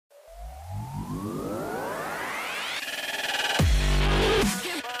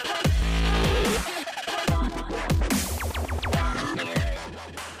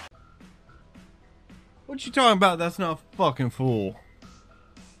you talking about? That's not fucking full.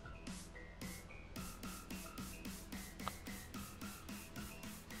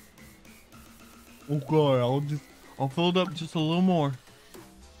 Okay, I'll fill it up just a little more.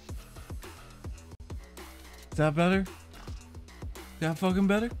 Is that better? Is that fucking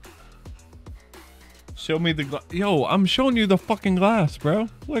better? Show me the glass. Yo, I'm showing you the fucking glass, bro.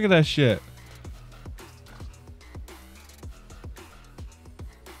 Look at that shit.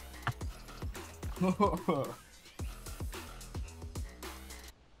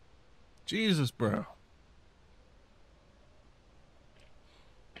 Jesus, bro.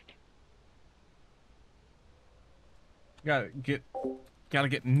 Gotta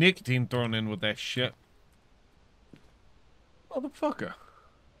get nicotine thrown in with that shit. Motherfucker.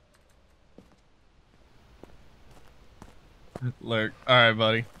 Lurk. Alright,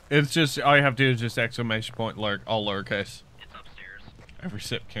 buddy. It's just, all you have to do is just exclamation point lurk, all lowercase. It's upstairs. Every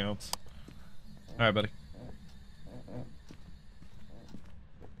sip counts. Alright, buddy.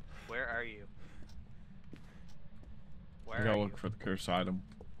 Where are you? I gotta look for the cursed item.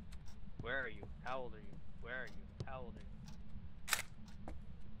 Where are you? How old are you? Where are you? How old are you?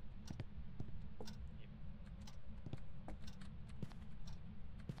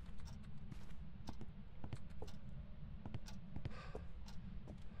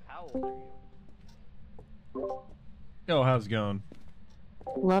 How old are you? Yo, how's it going?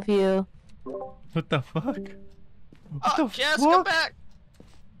 Love you. What the fuck? What Oh, the Jess, fuck? come back!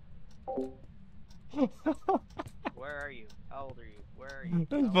 Where are you? How old are you? Where are you?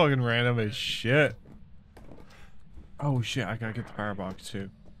 That's fucking random as shit. Oh shit, I gotta get the firebox too.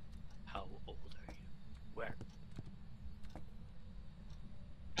 How old are you? Where?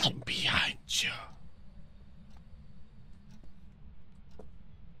 I'm behind you.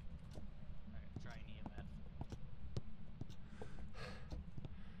 Alright, try an EMF.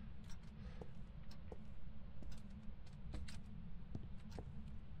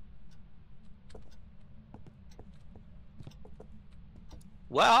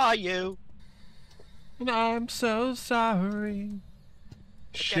 Where are you? And I'm so sorry.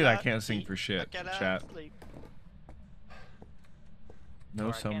 Shit, I can't sing sleep. for shit. I cannot Chat. sleep. No Or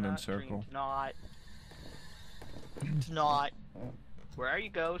I summoning cannot circle. dream tonight. Tonight. Where are you,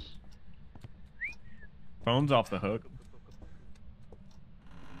 ghost? Phone's off the hook.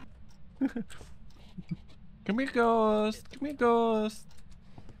 Come here, ghost. Come here, ghost.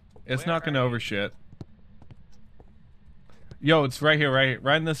 It's Where not gonna are over you? shit. Yo, it's right here,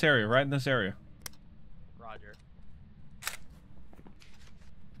 right in this area, right in this area. Roger.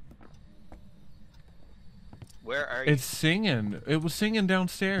 Where are you? It's singing. It was singing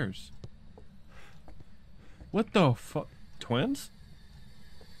downstairs. What the fuck? Twins?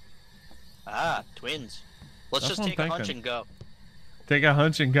 Ah, twins. Let's That's just what I'm take a hunch thinking. and go. Take a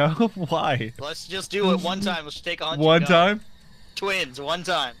hunch and go? Why? Let's just do it one time. Let's take a hunch One and go. time? Twins, one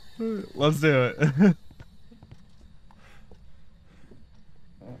time. Let's do it.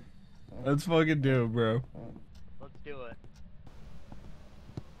 Let's fucking do it, bro. Let's do it.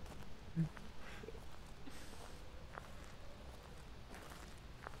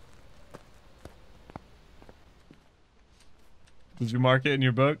 Did you mark it in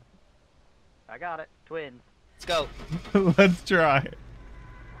your book? I got it. Twins. Let's go. Let's try.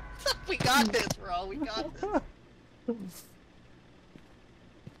 We got this, bro. We got this.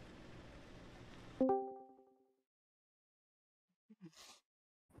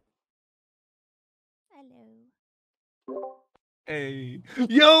 Hello. Hey.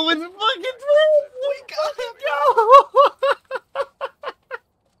 Yo, it's fucking twins! We got him. Yo!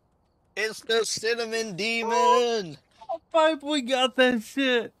 It's the cinnamon demon. Pipe, we got that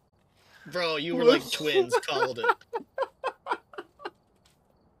shit. Bro, you were like twins. Called it.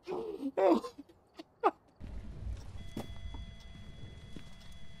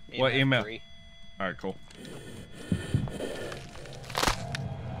 What email? 3. Alright, cool.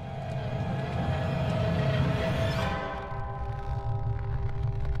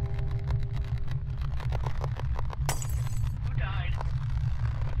 Who died?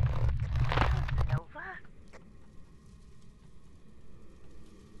 Nova?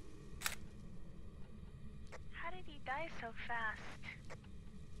 How did he die so fast?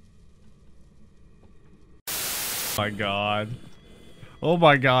 Oh my god. Oh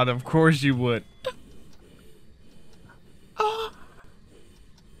my god, of course you would.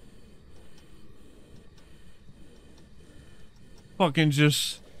 Fucking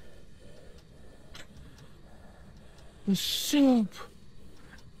just... The soup.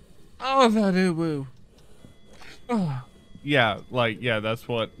 Oh, that uwu. Oh. Yeah, like, yeah, that's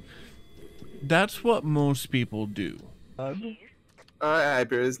what most people do. Alright,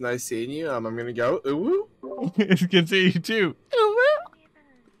 Hyper, it's nice seeing you. I'm gonna go. Ooh. It's good to see you too.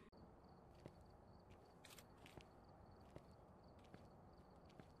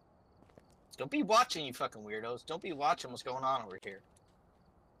 Don't be watching, you fucking weirdos. Don't be watching what's going on over here.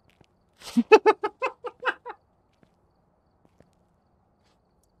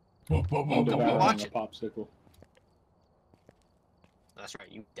 Don't be watching. Popsicle. That's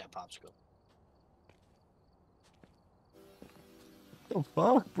right, you eat that popsicle. What the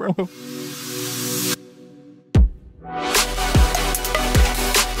fuck, bro?